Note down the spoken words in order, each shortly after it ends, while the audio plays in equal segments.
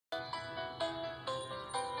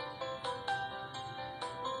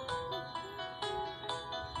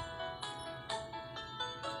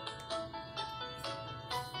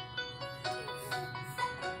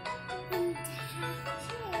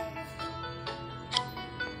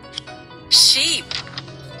Sheep.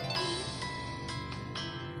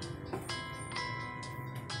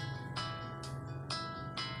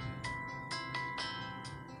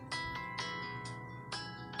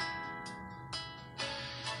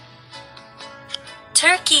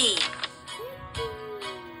 Turkey.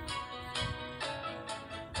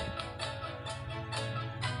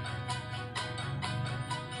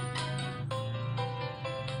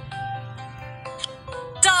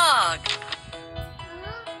 Dog.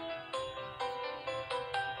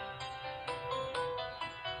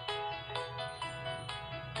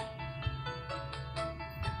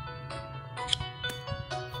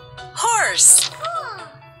 Horse.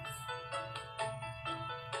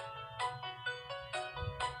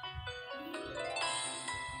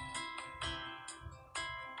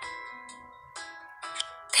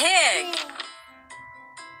 Pig.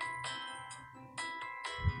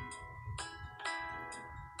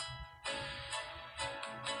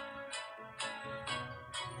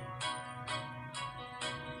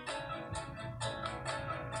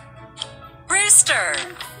 Rooster.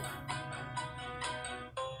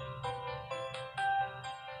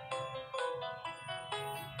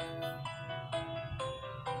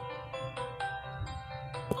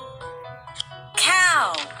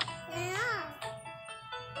 Cow.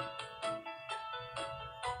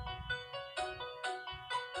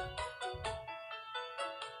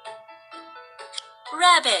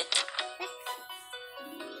 Rabbit.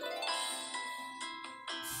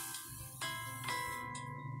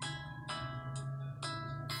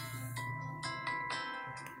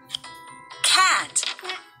 Cat.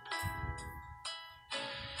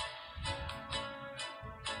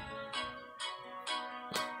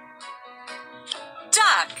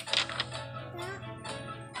 Duck.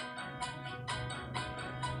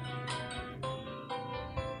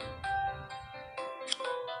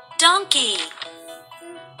 Donkey.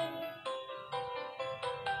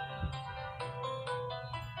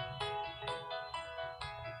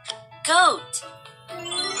 Goat.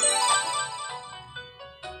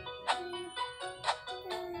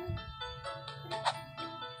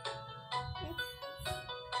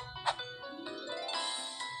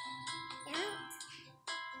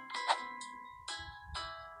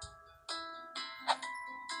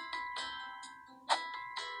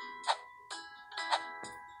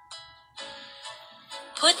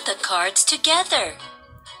 Put the cards together.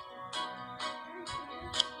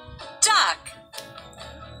 Duck.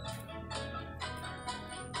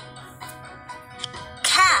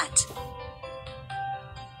 Cat.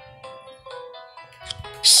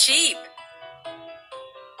 Sheep.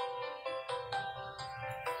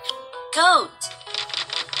 Goat.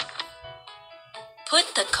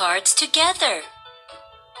 Put the cards together.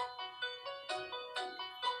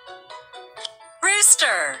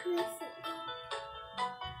 Rooster.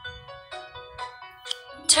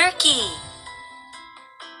 Turkey.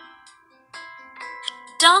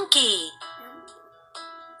 Donkey.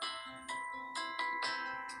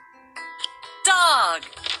 Dog.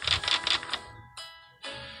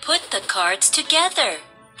 Put the cards together.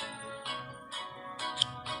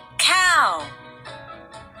 Cow.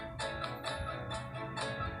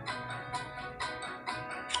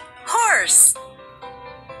 Horse.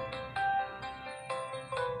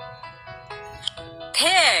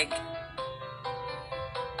 Pig.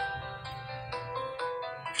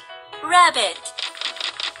 Rabbit.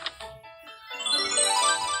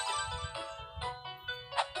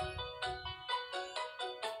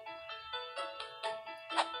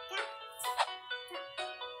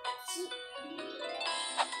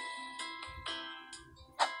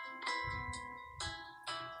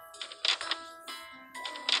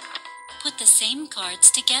 Put the same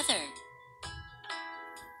cards together.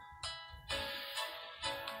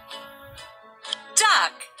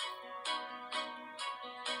 Duck.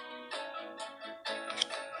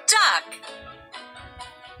 Duck.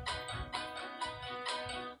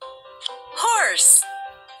 Horse.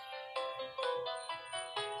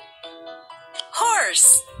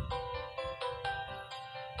 Horse.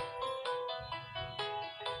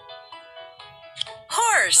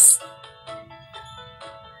 Horse.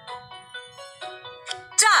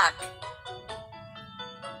 Duck.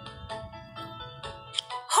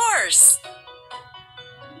 Horse.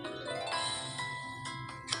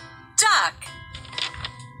 Duck.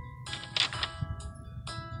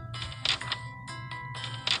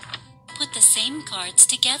 Put the same cards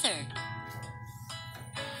together.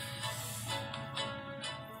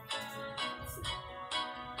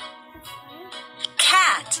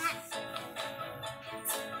 Cat.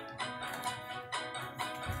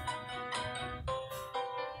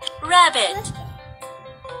 Rabbit.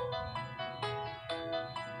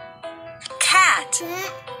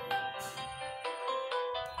 Cat.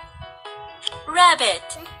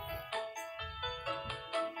 Rabbit.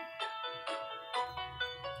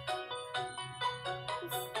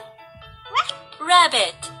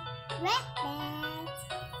 Rabbit.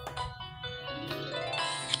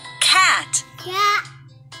 Cat.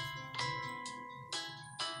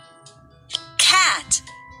 Cat.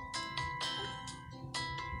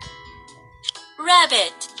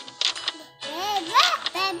 Rabbit.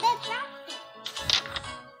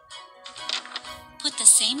 Put the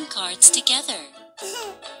same cards together.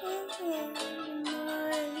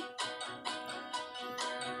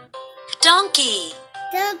 Donkey.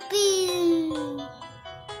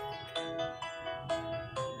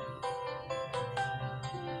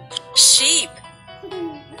 Sheep.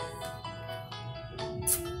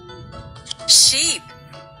 Sheep.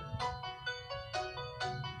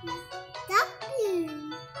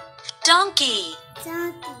 Donkey.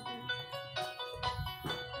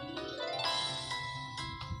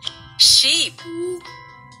 Sheep.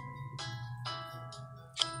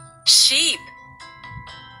 Sheep.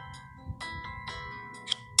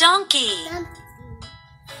 Donkey.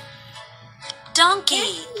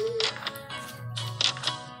 Donkey.